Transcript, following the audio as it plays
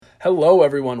Hello,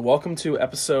 everyone. Welcome to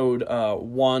episode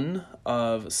 1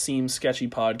 of Seems Sketchy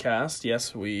Podcast.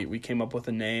 Yes, we came up with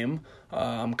a name.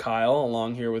 I'm Kyle,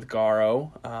 along here with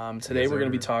Garo. Today we're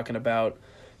going to be talking about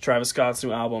Travis Scott's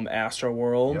new album,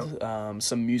 Astroworld,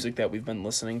 some music that we've been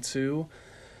listening to,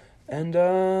 and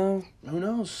who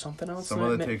knows, something else. Some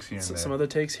other takes here and there. Some other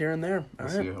takes here and there. We'll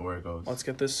see where it goes. Let's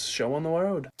get this show on the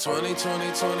road. 2020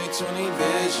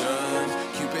 vision.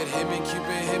 Cupid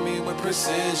hit me with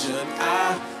precision.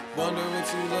 I wonder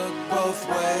if you look both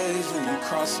ways when you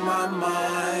cross my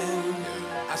mind.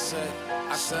 I said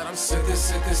I'm sick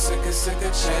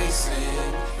of chasing.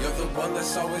 You're the one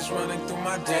that's always running through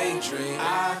my daydream.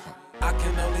 I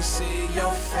can only see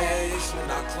your face when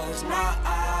I close my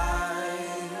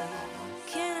eyes.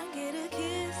 Can I get a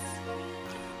kiss?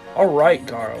 All right,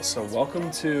 Garo. So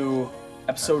welcome to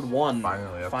episode 1.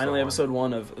 Finally, episode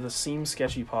 1 of the Seems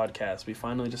Sketchy Podcast. We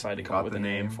finally decided to come up with a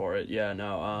name for it. Yeah,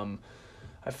 no.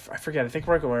 I forget. I think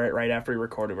right after we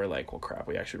recorded, we're like, well, crap,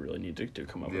 we actually really need to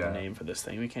come up with a name for this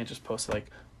thing. We can't just post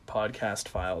like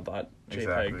podcastfile.jpg.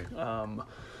 Exactly.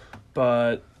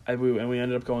 But we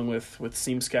ended up going with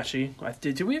Seems Sketchy.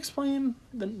 Did we explain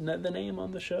the name on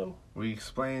the show? We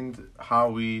explained how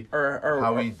we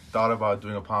thought about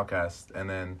doing a podcast, and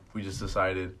then we just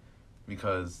decided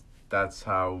because that's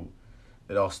how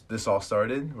this all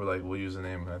started. We're like, we'll use the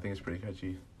name, and I think it's pretty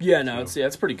catchy. Yeah, no,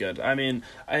 it's pretty good. I mean,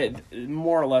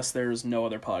 more or less, there's no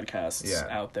other podcasts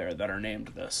out there that are named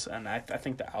this, and I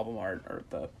think the album art or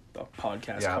the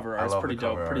podcast cover art is pretty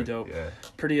dope. Pretty dope. Yeah.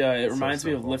 It reminds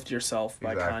me of "Lift Yourself"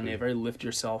 by Kanye. Very Lift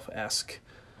Yourself-esque.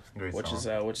 Which is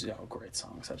great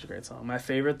song, such a great song. My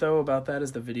favorite though about that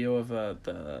is the video of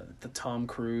the Tom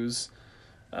Cruise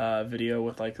video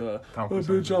with like the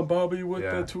bitch on Bobby with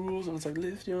the tools, and it's like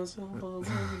lift yourself.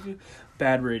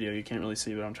 Bad radio, you can't really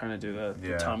see, but I'm trying to do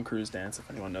the Tom Cruise dance. If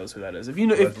anyone knows who that is, if you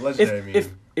know,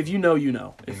 if you know, you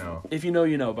know. If you know,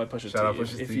 you know by Pusha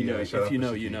T. If you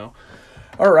know, you know.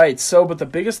 All right, but the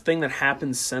biggest thing that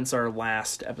happened since our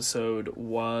last episode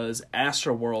was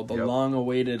Astroworld, the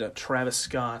long-awaited Travis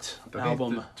Scott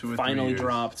album, finally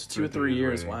dropped. 2 or 3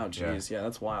 years. Wow, jeez, yeah,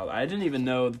 that's wild. I didn't even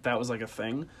know that was like a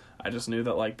thing. I just knew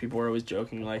that like people were always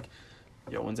joking like,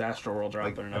 "Yo, when's Astroworld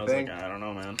dropping?" And I was like, I don't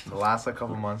know, man. The last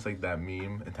couple months, like that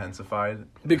meme intensified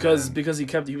because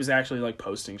he was actually like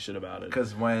posting shit about it.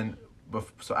 Because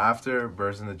after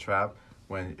Birds in the Trap,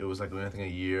 when it was like I think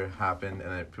a year happened,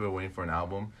 and then people were waiting for an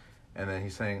album, and then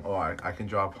he's saying, "Oh, I can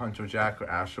drop Huncho Jack or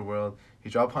Astroworld." He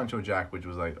dropped Huncho Jack, which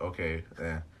was like, okay,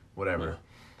 whatever.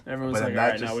 Yeah. Everyone's like, all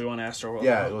right, now we want Astroworld.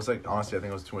 Yeah, it was like, honestly, I think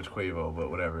it was too much Quavo,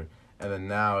 but whatever. And then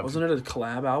now... Wasn't it a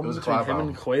collab album? It was a collab between him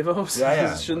and Quavo?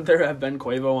 Yeah. Shouldn't there have been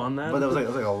Quavo on that? But there was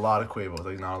like a lot of Quavo. It was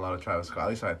like not a lot of Travis Scott. At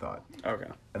least I thought. Okay.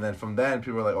 And then from then,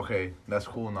 people were like, okay, that's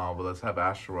cool now, but let's have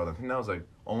Astroworld. I think that was like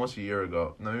almost a year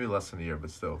ago. No, maybe less than a year,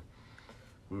 but still.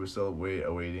 We were still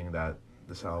awaiting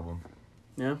this album.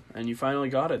 Yeah, and you finally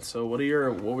got it. So what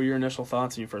were your initial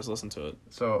thoughts when you first listened to it?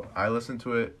 So I listened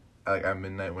to it like at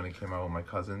midnight when it came out with my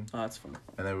cousin. Oh, that's fun.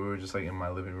 And then we were just like in my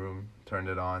living room, turned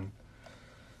it on.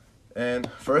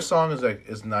 And first song is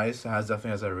nice. It definitely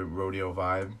has that rodeo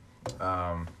vibe.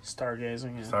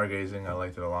 Stargazing. Yeah. Stargazing. I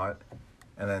liked it a lot.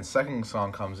 And then second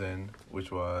song comes in,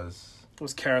 which was... It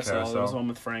was Carousel. It was the one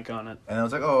with Frank on it. And I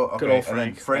was like, oh, okay. Good old Frank.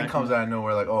 And then Frank comes out of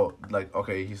nowhere like,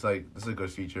 okay, he's like, this is a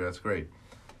good feature. That's great.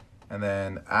 And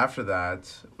then after that,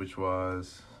 which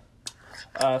was...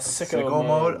 Sicko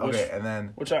Mode. Okay, and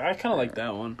then... Which I kind of like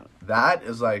that one. That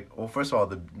is like... Well, first of all,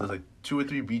 there's like 2 or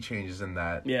 3 beat changes in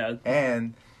that. Yeah.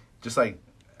 And just like...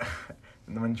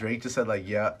 when Drake just said like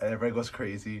and everybody goes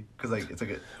crazy because like it's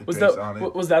like was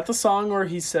that the song where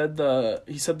he said the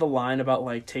line about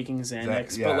like taking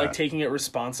Xanax but like taking it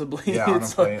responsibly? Yeah,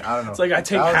 it's like, I don't know. It's like I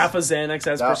take half a Xanax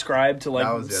as prescribed to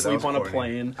like sleep on a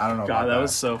plane. I don't know. God, that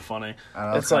was so funny.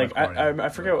 It's like I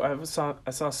forget.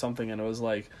 I saw something and it was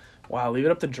like, wow, leave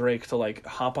it up to Drake to like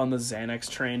hop on the Xanax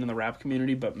train in the rap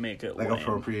community, but make it like lame.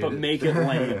 Appropriate. But make it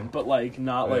lame. But like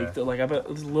not like I bet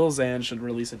Lil Xan should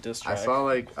release a diss track. I saw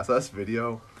this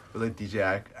video with like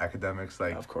DJ Academics,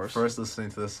 like of course, first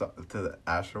listening to the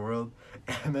Astroworld,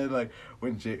 and then like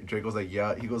when Drake was like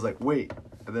he goes like wait,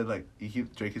 and then like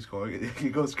Drake is going, he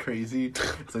goes crazy.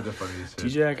 It's like the funniest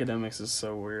shit. DJ Academics is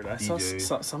so weird. I saw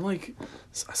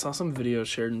some video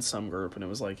shared in some group, and it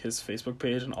was like his Facebook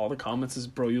page, and all the comments is,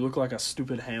 "Bro, you look like a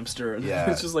stupid hamster." And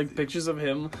it's just like pictures of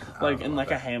him like in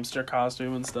like a hamster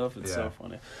costume and stuff. It's so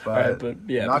funny. But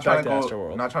not trying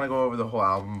to go over the whole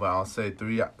album, but I'll say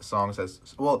 3 songs as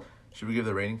well. Should we give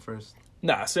the rating first?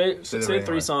 Nah, say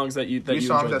 3 songs that you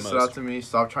songs that stood out to me.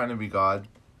 Stop Trying to Be God.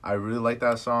 I really like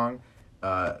that song.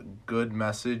 Good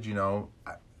message, kind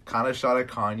kind of shot at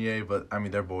Kanye, but I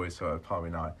mean they're boys, so probably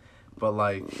not. But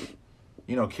like,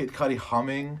 you know, Kid Cudi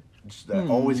humming, that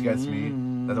always gets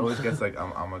me. That always gets like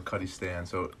I'm a Cudi stan.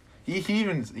 So he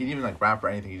even like rap or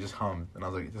anything. He just hummed, and I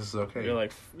was like, this is okay. You're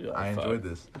like I enjoyed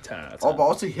this. 10 out of 10. Oh, but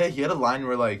also he had a line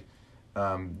where like,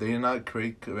 they did not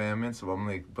create commandments,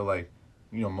 but like,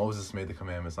 you know, Moses made the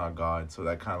commandments, not God. So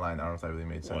that kind of line, I don't know if that really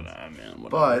made sense. Whatever.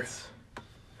 But,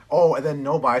 oh, and then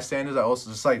No Bystanders. I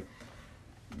also just like,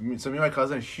 so me and my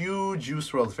cousin are huge Juice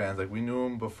WRLD fans. Like, we knew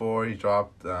him before he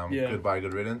dropped Goodbye,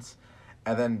 Good Riddance.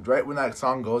 And then right when that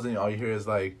song goes and all you hear is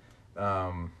like,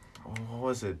 what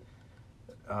was it?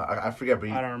 I forget, but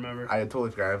I don't remember. I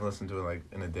totally forgot. I haven't listened to it like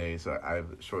in a day, so I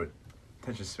have a short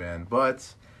attention span.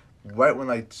 But right when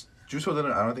like Juice WRLD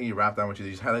didn't, I don't think he rapped that much. He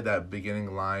just had like that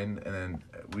beginning line, and then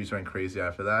we just went crazy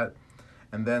after that.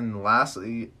 And then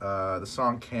lastly, the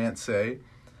song Can't Say.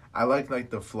 I like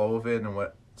the flow of it and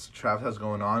what Trav has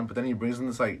going on, but then he brings in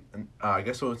this like I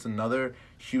guess so it's another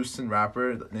Houston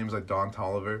rapper. The name's like Don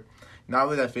Toliver. Not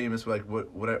really that famous, but like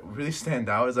what really stand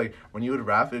out is like when you would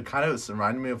rap, it kind of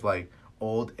reminded me of like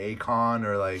old Akon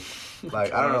or like I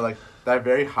don't know, like that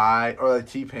very high, or like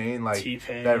T-Pain, like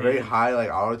T-Pain. That very high like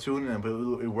auto-tune, but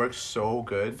it works so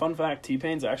good. Fun fact,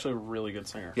 T-Pain's actually a really good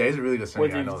singer. Yeah, he's a really good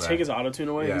singer. I know that. Take his auto-tune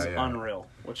away, he's unreal,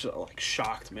 which like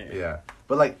shocked me. Yeah,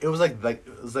 but like it was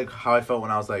like how I felt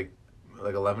when I was like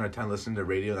 11 or 10 listening to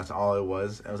radio, and that's all it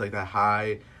was. It was like that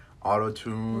high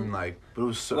auto-tune, like, but it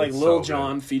was so like Lil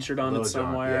Jon featured on it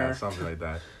somewhere. Yeah, something like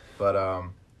that. But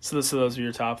so those are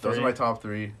your top 3. Those are my top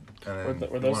 3. And then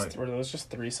were those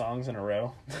just 3 songs in a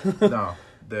row? No,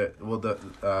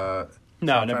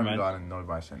 no, never mind. God and No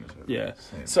Bystanders. Yeah.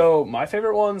 So my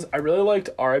favorite ones, I really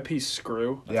liked R.I.P.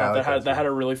 Screw. I thought that had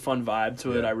a really fun vibe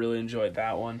to it. I really enjoyed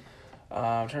that one.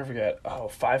 I'm trying to forget.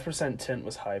 5% Tint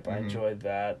was hype. I enjoyed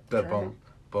that. That boom,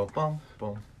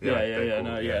 boom. Yeah.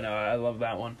 No, I love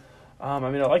that one. I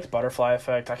mean, I liked Butterfly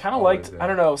Effect. I kind of liked. I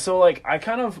don't know. So like,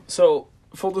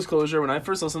 full disclosure, when I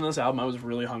first listened to this album, I was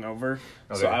really hungover.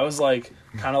 Okay. So I was like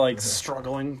kind of like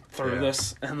struggling through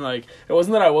this, and like it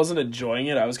wasn't that I wasn't enjoying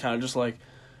it. I was kind of just like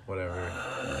whatever.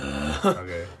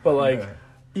 Okay. But like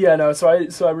so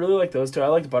I really liked those two. I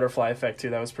liked Butterfly Effect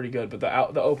too. That was pretty good. But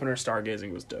the opener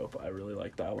Stargazing was dope. I really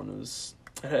liked that one.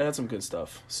 It had some good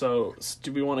stuff. So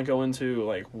do we want to go into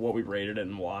like what we rated it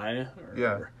and why?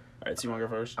 All right, so you want to go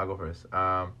first? I'll go first.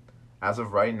 As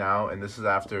of right now, and this is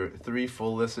after 3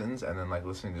 full listens and then like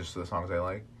listening just to the songs I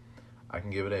like, I can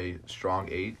give it a strong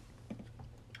 8.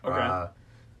 Okay.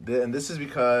 And this is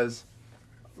because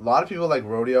a lot of people like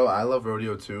Rodeo. I love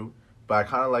Rodeo too, but I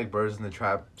kind of like Birds in the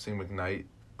Trap, Sing McKnight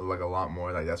like a lot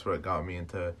more. Like that's what got me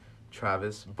into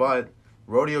Travis. But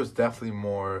Rodeo is definitely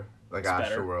more like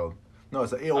Astroworld. No,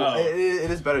 it's like, it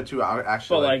is better too.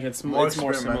 Actually, but like it's more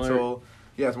experimental.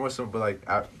 Yeah, it's more simple, but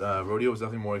like Rodeo was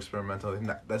definitely more experimental. I think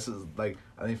this is like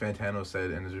I think Fantano said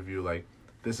in his review, like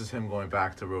this is him going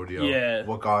back to Rodeo. Yeah.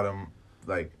 What got him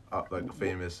like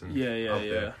famous and up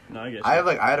there. No, I get you.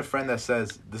 I had a friend that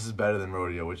says this is better than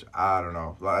Rodeo, which I don't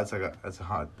know. That's a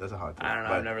hot take. I don't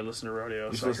know. I've never listened to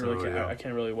Rodeo, so I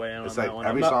can't really weigh in on that one.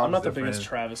 I'm not the biggest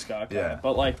Travis Scott guy,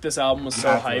 but like this album was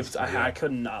so hyped, I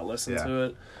could not listen to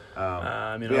it.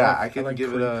 I can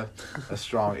give it a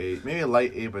strong 8, maybe a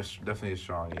light 8, but definitely a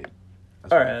strong 8.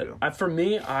 All right, for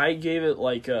me, I gave it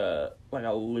like a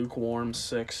lukewarm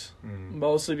 6,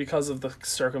 mostly because of the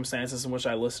circumstances in which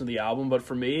I listened to the album. But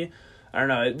for me, I don't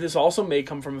know. This also may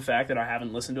come from the fact that I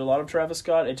haven't listened to a lot of Travis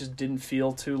Scott. It just didn't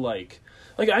feel too like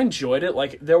I enjoyed it.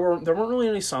 Like there weren't really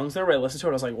any songs there where I listened to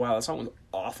it. I was like, wow, that song was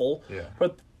awful. Yeah.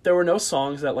 But there were no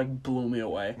songs that like blew me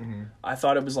away. Mm-hmm. I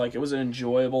thought it was an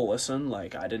enjoyable listen.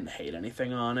 Like I didn't hate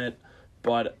anything on it,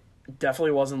 but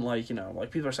definitely wasn't like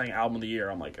people are saying album of the year.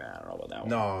 I'm like, I don't know about that one.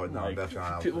 No,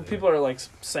 definitely not. People are like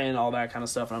saying all that kind of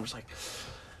stuff, and I'm just like,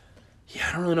 yeah,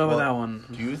 I don't really know about that one.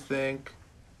 Do you think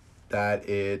that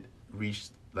it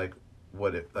reached like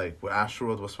what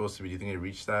Astroworld was supposed to be? Do you think it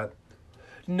reached that?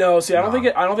 No, see, I don't think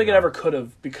it ever could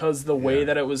have, because the way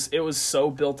that it was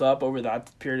so built up over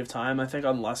that period of time. I think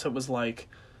unless it was like,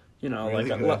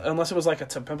 really unless it was like a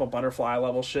To Pimp a Butterfly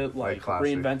level shit, like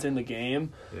reinventing the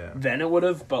game, then it would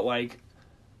have. But like,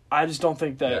 I just don't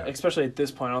think that, especially at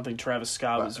this point, I don't think Travis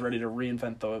Scott was ready to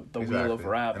reinvent the wheel of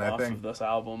rap of this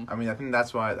album. I mean, I think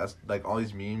that's why like all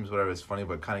these memes, whatever, is funny,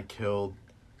 but kind of killed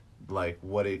like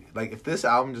what it like. If this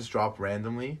album just dropped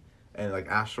randomly and like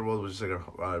Astroworld was just like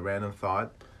a random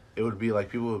thought, it would be like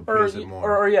people would praise it more.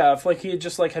 Or if like he had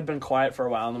just like had been quiet for a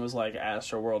while and then was like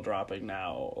Astroworld dropping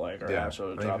now, like, or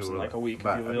Astroworld drops in like a week,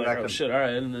 and people would be like, oh shit, all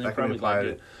right, and then they probably like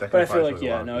it. But I feel like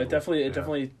it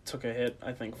definitely took a hit,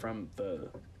 I think, from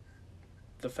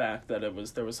the fact that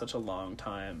there was such a long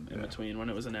time in between when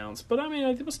it was announced. But I mean,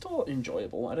 it was still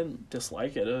enjoyable. I didn't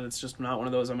dislike it. It's just not one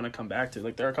of those I'm gonna come back to.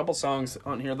 Like there are a couple songs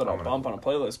on here that I'll bump on a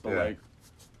playlist, but like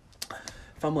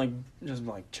if I'm like just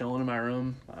like chilling in my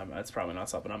room, that's probably not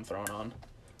something I'm throwing on.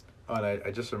 Oh, and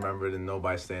I just remembered in No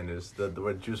Bystanders the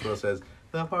where Juice WRLD says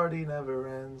the party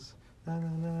never ends. Na, na,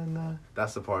 na, na.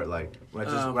 That's the part, like, when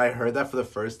I heard that for the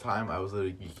first time, I was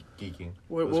literally geeking.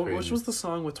 Which was the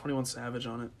song with 21 Savage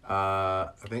on it? I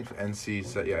think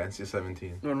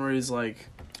NC-17. One where he's like,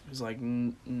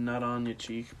 nut on your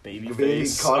cheek, baby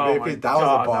face. That was a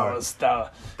bar.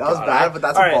 That was bad, but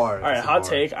that's a bar. All right, hot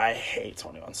take, I hate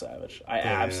 21 Savage. I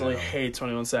absolutely hate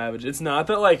 21 Savage. It's not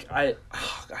that, like, I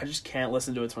just can't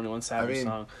listen to a 21 Savage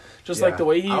song. Just, like, the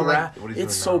way he rap,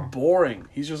 it's so boring.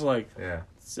 He's just like... Yeah.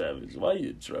 Savage, why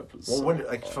you dropping? Well, when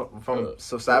like from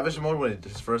Savage Mode, when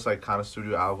his first like kind of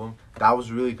studio album, that was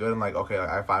really good. And like okay, like,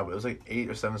 I find it was like 8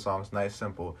 or 7 songs, nice,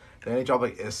 simple. Then he dropped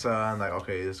like Issa, and like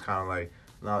okay, it's kind of like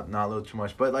not a little too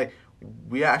much, but like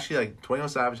we actually like 21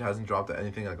 Savage hasn't dropped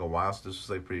anything in like a while, so this was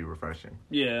like pretty refreshing.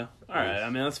 Yeah, all right. I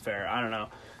mean that's fair. I don't know.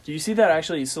 Do you see that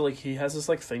actually? So like he has this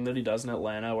like thing that he does in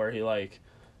Atlanta where he like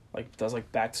does like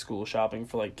back to school shopping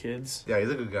for like kids. Yeah, he's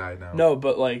a good guy now. No,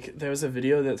 but like there was a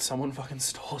video that someone fucking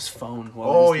stole his phone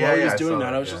while he was doing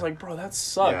that. I was just like, bro, that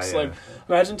sucks. Like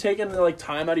imagine taking like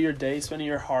time out of your day, spending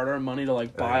your hard-earned money to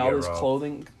like buy all this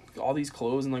clothing, all these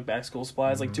clothes and like back to school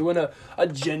supplies, like doing a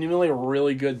genuinely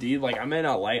really good deed. Like I may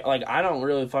not like I don't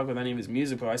really fuck with any of his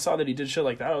music, but I saw that he did shit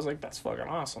like that. I was like, that's fucking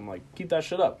awesome. Like keep that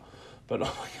shit up. But oh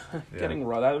my god, getting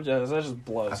raw, that just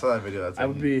blows. I saw that video. I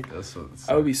would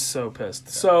be so pissed.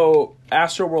 Yeah. So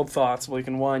Astroworld thoughts. We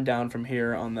can wind down from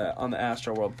here on the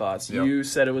Astroworld thoughts. Yep. You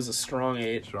said it was a strong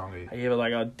 8. Strong 8. I gave it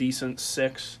like a decent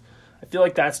 6. I feel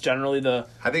like that's generally the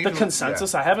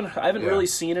consensus. I haven't really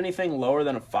seen anything lower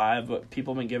than a 5, but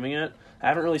people have been giving it. I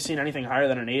haven't really seen anything higher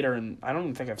than an 8, and I don't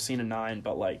even think I've seen a 9.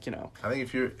 But like you know, I think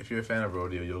if you're a fan of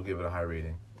Rodeo, you'll give it a high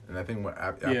rating. And I think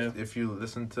if you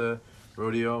listen to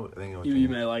Rodeo, I think you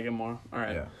may like it more. All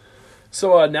right. Yeah.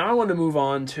 So now I want to move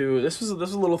on to this was a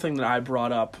little thing that I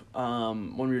brought up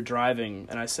when we were driving,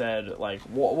 and I said like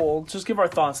we'll just give our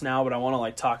thoughts now, but I want to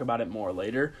like talk about it more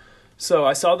later. So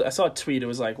I saw a tweet. It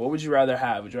was like, what would you rather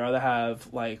have? Would you rather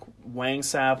have like Wang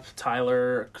Sap,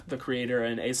 Tyler, the Creator,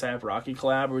 and ASAP Rocky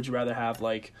collab, or would you rather have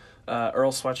like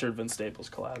Earl Sweatshirt, Vince Staples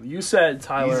collab? You said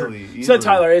Tyler. Easily. You said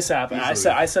Tyler ASAP, and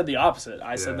I said the opposite.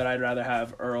 I said that I'd rather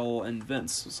have Earl and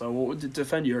Vince. So what would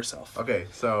defend yourself? Okay,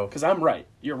 so because I'm right,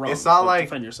 you're wrong. It's not like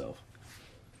defend yourself.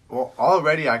 Well,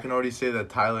 already I can already say that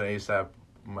Tyler and ASAP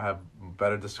have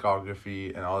better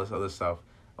discography and all this other stuff.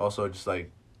 Also, just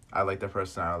like I like their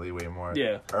personality way more.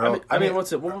 Yeah, Earl, I mean,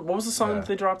 what's it? What was the song that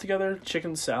they dropped together?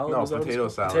 Chicken Salad. No, Potato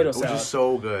Salad. Which is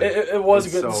so good. It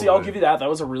was good. So I'll give you that. That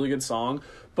was a really good song,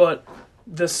 but.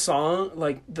 The song,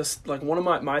 like one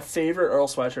of my favorite Earl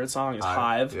Sweatshirt song is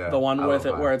Hive, the one with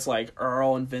it where it's like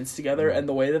Earl and Vince together, and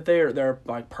the way that their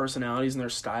like personalities and their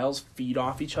styles feed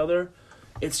off each other,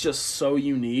 it's just so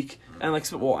unique. And like,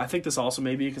 well, I think this also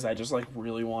may be because I just like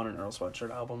really want an Earl Sweatshirt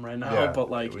album right now,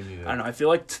 but like I don't know, I feel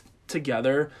like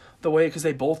together the way because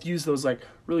they both use those like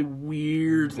really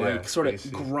weird like sort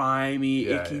of grimy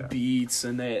icky beats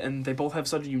and they both have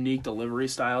such unique delivery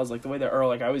styles, like the way that Earl,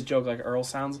 like I always joke, like Earl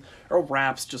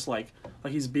raps just like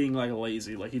he's being like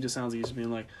lazy, like he just sounds like he's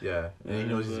being like and he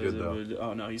knows he's good though.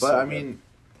 Oh no, he's but so I good. mean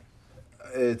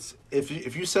it's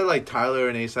if you said like Tyler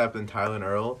and ASAP and Tyler and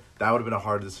Earl, that would have been a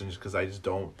hard decision because I just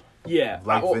don't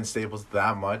Vince Staples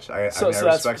that much. I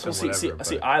respect him whatever.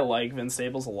 See, I like Vince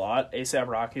Staples a lot. ASAP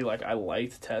Rocky, like I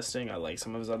liked Testing. I like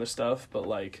some of his other stuff, but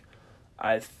like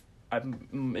I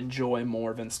enjoy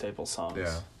more Vince Staples songs.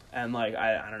 Yeah. And like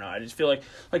I don't know. I just feel like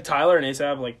Tyler and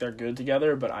ASAP, like they're good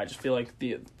together, but I just feel like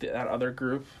that other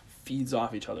group feeds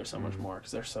off each other so much more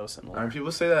because they're so similar. I mean,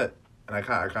 people say that, and I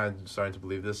kind of starting to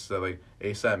believe this, that like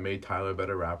ASAP made Tyler a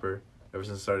better rapper ever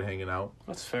since they started hanging out.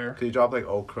 That's fair. Cause he dropped like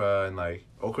Okra and like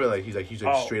Okra, like he's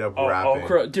straight up rapping.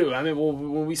 Okra, dude. I mean, well,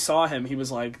 when we saw him, he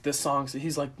was like, "This song."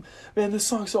 He's like, "Man, this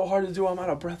song's so hard to do. I'm out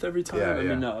of breath every time." I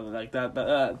mean, no, like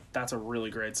that's a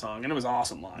really great song, and it was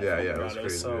awesome live. It was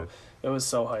crazy. It was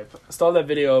so hype. I still have that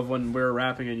video of when we were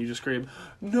rapping and you just screamed,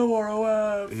 "No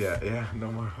ROF!" Yeah,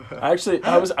 no more. Actually,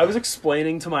 I was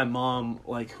explaining to my mom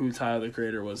like who Tyler the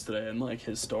Creator was today and like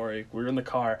his story. We were in the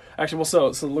car. Actually,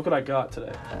 well, so look what I got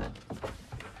today.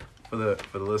 For the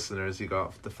listeners, he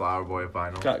got the Flower Boy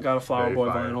vinyl. Got a Flower Boy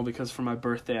vinyl because for my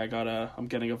birthday I'm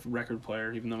getting a record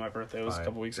player, even though my birthday was a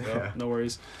couple weeks ago. Yeah. No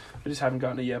worries, I just haven't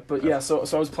gotten it yet. But so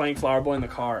I was playing Flower Boy in the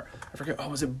car. I forget.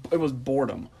 It was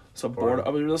Boredom. So Boredom. I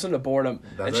was listening to Boredom,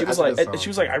 and she was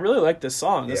like, I really like this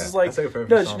song. This is like,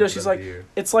 she's like,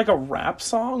 it's like a rap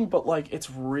song, but like it's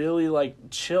really like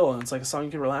chill, and it's like a song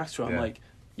you can relax to. I'm like,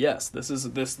 yes, this is a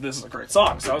great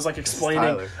song. So I was like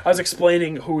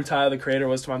explaining who Tyler the Creator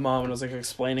was to my mom, and I was like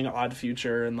explaining Odd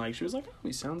Future, and like she was like, oh,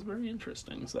 he sounds very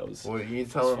interesting. So that was. Well, you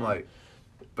tell him like,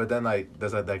 but then like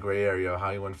there's like that gray area of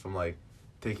how he went from like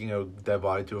taking a dead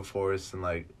body to a forest and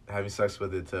like having sex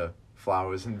with it to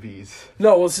flowers and bees.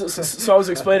 No, well, so I was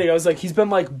explaining. I was like, he's been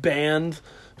like banned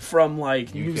from like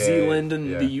UK, New Zealand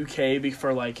and the UK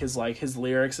for like his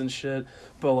lyrics and shit,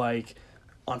 but like.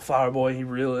 On Flower Boy, he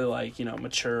really like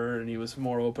matured, and he was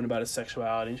more open about his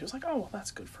sexuality. And she was like, "Oh, well, that's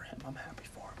good for him. I'm happy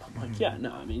for him." I'm like, "Yeah,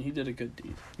 no, I mean, he did a good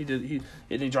deed.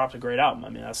 He dropped a great album. I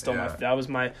mean, that's still that was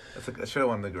my. I should have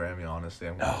won the Grammy, honestly.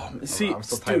 I'm still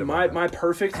dude, my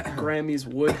perfect Grammys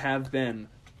would have been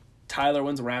Tyler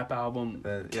wins rap album,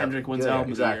 Kendrick wins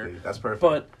album of the year. That's perfect.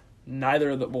 But neither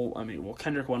of the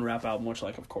Kendrick won rap album, which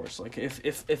like of course like if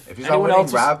he's anyone not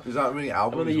else rap, he's not winning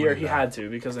album of the year, he had to,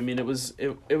 because I mean it was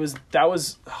this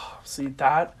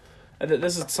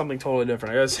is something totally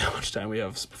different. I gotta see how much time we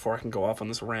have before I can go off on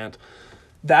this rant.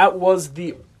 That was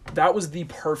the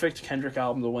perfect Kendrick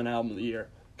album to win album of the year,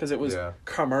 because it was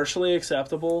commercially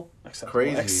accessible,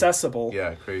 accessible.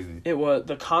 Yeah, crazy. It was,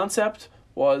 the concept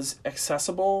was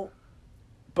accessible,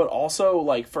 but also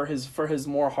like for his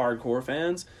more hardcore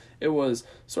fans, it was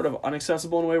sort of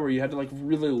unaccessible in a way where you had to like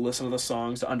really listen to the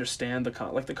songs to understand the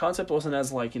concept wasn't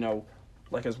as like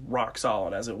as rock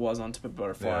solid as it was on Tip of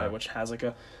Butterfly, which has like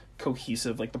a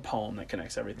cohesive like the poem that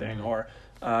connects everything, or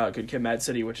Good Kid, Mad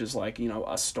City, which is like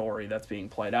a story that's being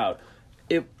played out.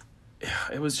 That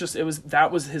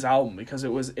was his album, because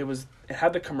it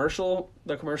had the commercial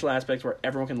aspect where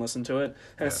everyone can listen to it,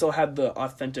 and it still had the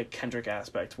authentic Kendrick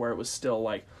aspect where it was still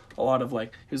like a lot of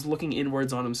like he was looking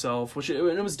inwards on himself, which it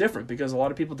was different because a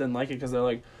lot of people didn't like it because they're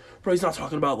like, bro, he's not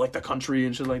talking about like the country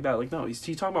and shit like that. Like, no, he's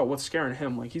talking about what's scaring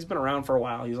him. Like, he's been around for a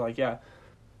while. He's like, yeah,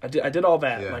 I did all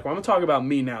that. Like, well, I'm gonna talk about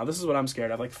me now. This is what I'm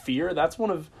scared of. Like, Fear. That's one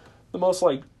of the most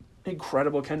like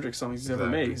incredible Kendrick songs he's ever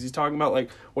made. He's talking about like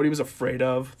what he was afraid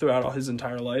of throughout all his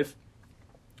entire life.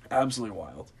 Absolutely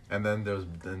wild. And then there was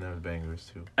bangers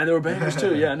too. And there were bangers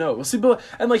too. Yeah, no. Well, see, but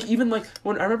and like even like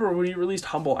when I remember when he released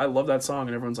Humble, I love that song,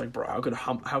 and everyone's like, bro,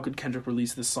 how could Kendrick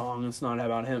release this song? It's not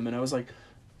about him. And I was like,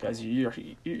 guys, you're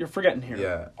forgetting here.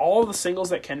 Yeah. All of the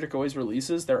singles that Kendrick always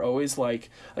releases, they're always like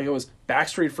it was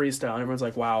Backstreet Freestyle, and everyone's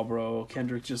like, wow, bro,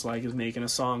 Kendrick just like is making a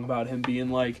song about him being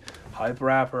like hype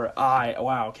rapper.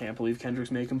 Wow, can't believe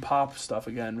Kendrick's making pop stuff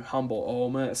again. Humble, oh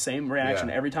man, same reaction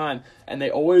every time. And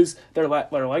they're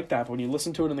like that. But when you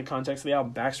listen to it in the context of the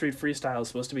album, Backstreet Freestyle is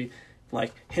supposed to be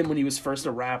like him when he was first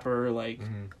a rapper, like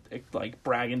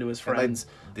bragging to his friends.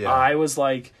 I was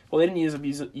like, well, they didn't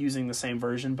use using the same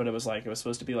version, but it was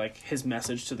supposed to be like his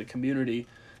message to the community.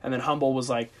 And then Humble was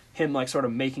like him like sort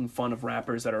of making fun of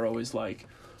rappers that are always like,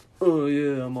 oh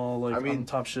yeah, I'm all like on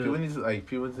top shit. People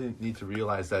need to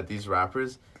realize that these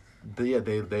rappers,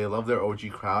 they love their OG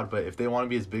crowd, but if they want to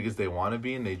be as big as they want to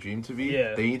be and they dream to be,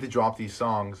 they need to drop these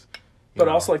songs. But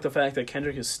also, like, the fact that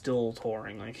Kendrick is still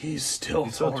touring. Like, he's still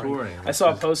touring. I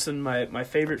saw a post in my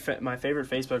favorite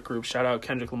Facebook group, shout out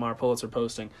Kendrick Lamar Pulitzer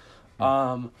posting,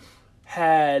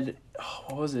 had,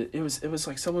 what was it? It was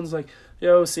like, someone's like,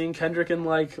 yo, seeing Kendrick in,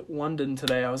 like, London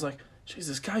today. I was like, jeez,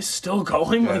 this guy's still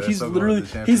going? Yeah, like, he's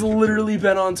literally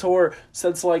been on tour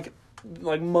since, like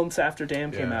months after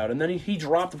Damn came out, and then he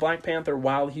dropped Black Panther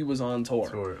while he was on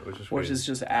tour, which is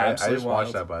just absolutely I just wild.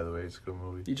 watched that, by the way. It's a good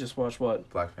movie. You just watched what?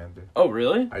 Black Panther. Oh,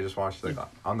 really? I just watched it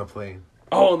on the plane.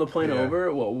 Oh, on the plane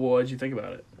over? What did you think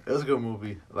about it? It was a good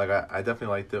movie. Like, I definitely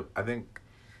liked it. I think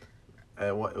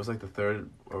it was like the third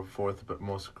or fourth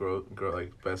most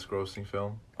best grossing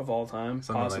film of all time.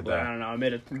 Something possibly. Like that. I don't know. I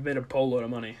made a boatload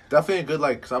of money. Definitely a good,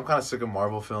 like, because I'm kind of sick of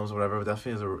Marvel films or whatever, but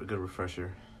definitely is a good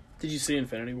refresher. Did you see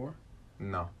Infinity War?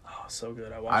 No. Oh, so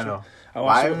good. I know.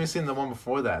 I haven't even seen the one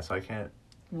before that, so I can't.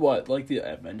 What, like the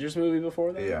Avengers movie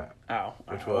before that? Yeah.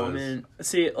 Which was? I mean,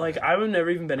 see, like, I've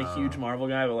never even been a huge Marvel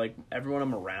guy, but, like, everyone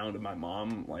I'm around and my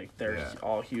mom, like, they're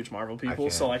all huge Marvel people,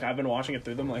 so, like, I've been watching it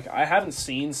through them. Like, I haven't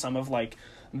seen some of, like,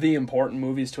 the important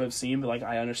movies to have seen, but, like,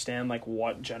 I understand, like,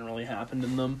 what generally happened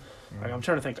in them. Like, I'm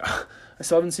trying to think. I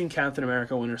still haven't seen Captain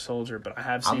America: Winter Soldier, but I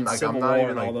have seen Civil War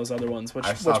and all those other ones, which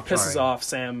pisses off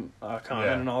Sam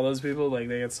Connon and all those people. Like,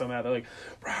 they get so mad. They're like,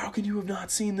 bro, how can you have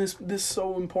not seen this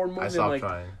so important movie? I stopped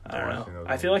trying. I don't know.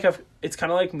 I feel like it's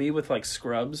kind of like me with, like,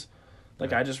 Scrubs.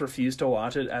 Like, I just refused to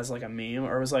watch it as, like, a meme.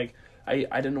 Or it was like, I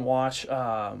didn't watch,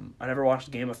 I never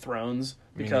watched Game of Thrones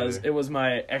because it was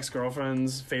my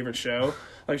ex-girlfriend's favorite show.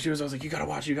 Like, she was always like, you gotta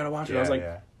watch it. I was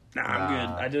like, Nah, I'm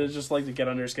good. I just like to get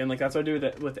under his skin. Like, that's what I do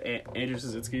with Andrew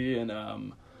Sazitsky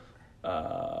and,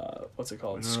 what's it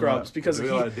called? Scrubs. Because a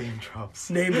lot of name drops.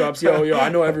 Name drops. Yo, I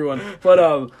know everyone.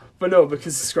 But no,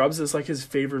 because Scrubs is like his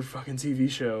favorite fucking TV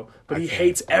show. But he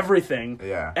hates everything.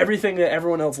 Yeah. Everything that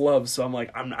everyone else loves. So I'm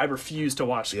like, I refuse to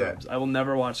watch Scrubs. I will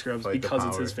never watch Scrubs because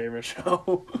it's his favorite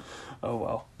show. Oh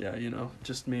well. Yeah,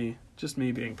 just me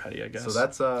being petty, I guess. So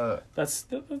that's about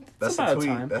a tweet.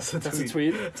 time. That's a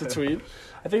tweet.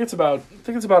 I think it's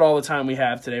about all the time we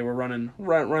have today. We're running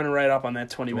right up on that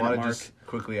 20-minute mark. Just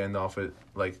quickly end off at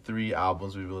like 3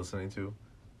 albums we've been listening to.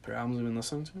 3 albums we've been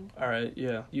listening to? All right,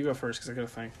 yeah. You go first because I got to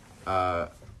think.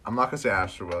 I'm not gonna say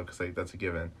Astroworld because like that's a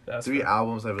given. That's 3 fair.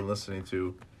 albums I've been listening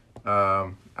to.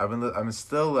 I've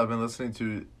been listening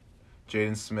to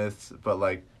Jaden Smith's, but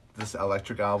like this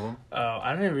Electric album. Oh,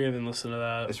 I didn't even listen to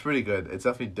that. It's pretty good. It's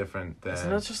definitely different than.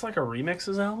 Isn't it just like a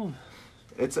remixes album?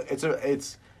 It's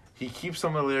he keeps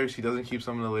some of the lyrics. He doesn't keep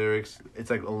some of the lyrics. It's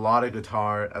like a lot of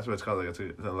guitar. That's what it's called. Like it's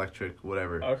an electric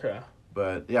whatever. Okay.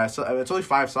 But yeah, so it's only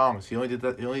 5 songs. He only did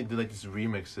like these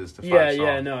remixes to 5 songs.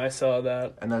 Yeah, no, I saw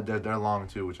that. And they're long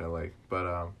too, which I like.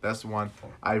 But that's the one.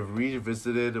 I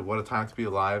revisited "What a Time to Be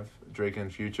Alive," Drake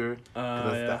and Future.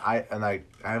 Yeah. I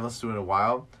haven't listened to it in a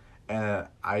while, and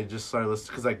I just started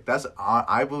listening because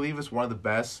I believe it's one of the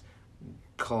best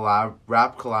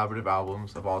rap collaborative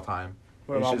albums of all time.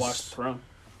 What about Watch the Throne?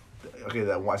 Okay,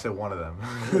 I said one of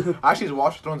them. Actually, it's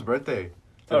Watch the Throne's birthday today.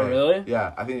 Oh really?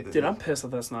 Yeah, I think. Dude, I'm pissed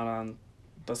that that's not on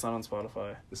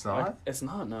Spotify. It's not. It's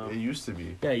not. No. It used to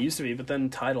be. Yeah, it used to be, but then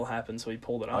Tidal happened, so he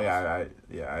pulled it off. Oh yeah,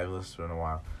 I haven't listened to it in a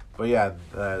while. But yeah,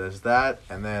 there's that,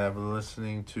 and then I've been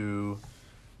listening to.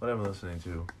 What have I been listening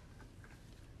to?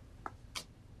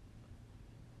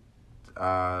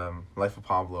 Life of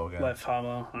Pablo again. Life of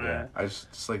Pablo. All right. I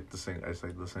just like the sing. I just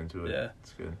like listening to it. Yeah,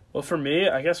 it's good. Well, for me,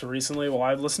 I guess recently,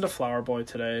 I've listened to Flower Boy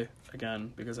today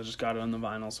again because I just got it on the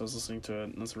vinyl, so I was listening to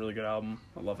it, and it's a really good album.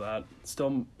 I love that.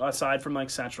 Still, aside from like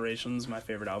Saturations, my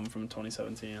favorite album from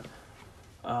 2017.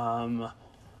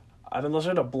 I've been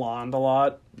listening to Blonde a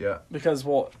lot. Yeah. Because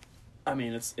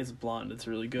it's Blonde. It's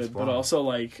really good, but also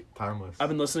like timeless. I've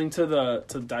been listening to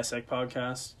the Dissect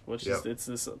podcast, which is it's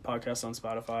this podcast on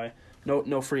Spotify.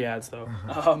 No free ads though.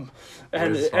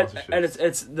 And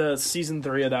it's the season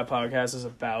 3 of that podcast is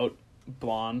about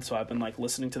Blonde, so I've been like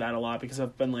listening to that a lot because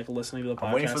I've been like listening to the podcast.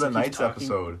 I'm waiting for the Nights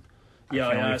episode.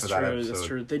 Yeah, that's true. That's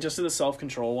true. They just did the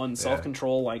Self-Control one.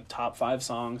 Self-Control, like top 5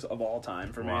 songs of all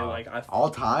time for me. Like all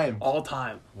time.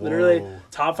 Whoa. Literally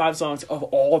top 5 songs of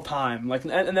all time. Like,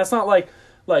 and that's not like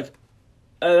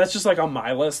that's just like on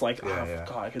my list. Like, God,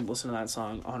 I could listen to that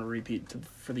song on repeat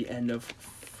for the end of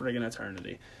friggin'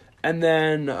 eternity. And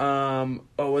then,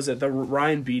 was it the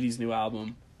Ryan Beatty's new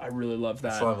album? I really love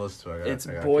that. I've listened to it. It's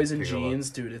Boys in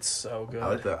Jeans, dude. It's so good. I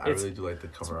like that. I really do like the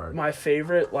cover art. My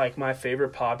favorite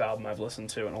pop album I've listened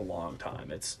to in a long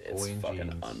time. It's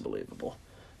fucking unbelievable.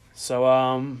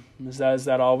 So is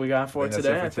that all we got for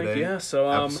today? I think yeah. So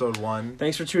episode 1.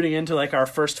 Thanks for tuning in to like our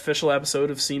first official episode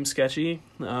of Seem Sketchy.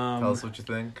 Tell us what you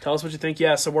think.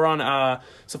 Yeah. So we're on.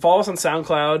 So follow us on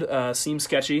SoundCloud. Seem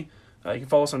Sketchy. You can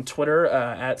follow us on Twitter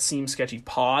at Seem Sketchy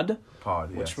Pod.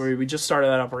 Which we just started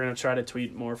that up. We're gonna try to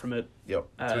tweet more from it. Yep.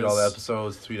 Tweet all the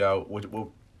episodes. Tweet out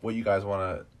what you guys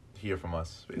want to hear from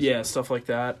us. Basically. Yeah, stuff like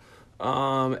that.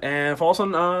 And follow us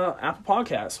on Apple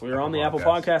Podcasts. We're on the Apple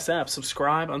Podcast app.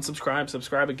 Subscribe, unsubscribe,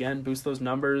 subscribe again. Boost those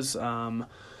numbers.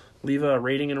 Leave a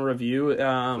rating and a review.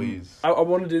 Please. I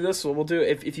want to do this. So we'll do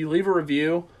if you leave a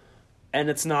review. And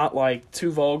it's not like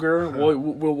too vulgar.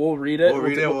 We'll read it.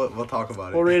 We'll talk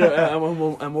about it. We'll read it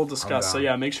and we'll discuss. So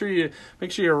yeah, make sure you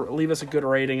leave us a good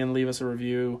rating and leave us a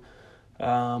review.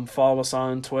 Follow us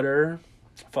on Twitter.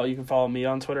 You can follow me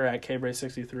on Twitter at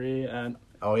kbray63 and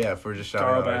for just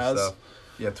shouting out our stuff.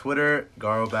 Yeah, Twitter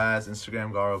Garobaz,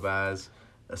 Instagram Garobaz.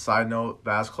 A side note,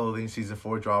 Baz Clothing Season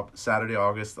 4 drop Saturday,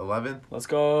 August 11th. Let's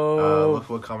go. Look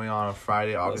what's coming on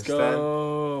Friday, August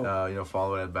 10th.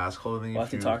 Follow it at Baz Clothing. We'll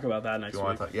have to talk about that next week.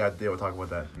 We'll talk about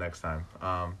that next time.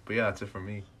 But yeah, that's it from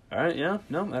me. All right, yeah.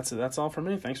 No, that's all from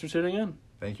me. Thanks for tuning in.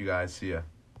 Thank you guys. See ya.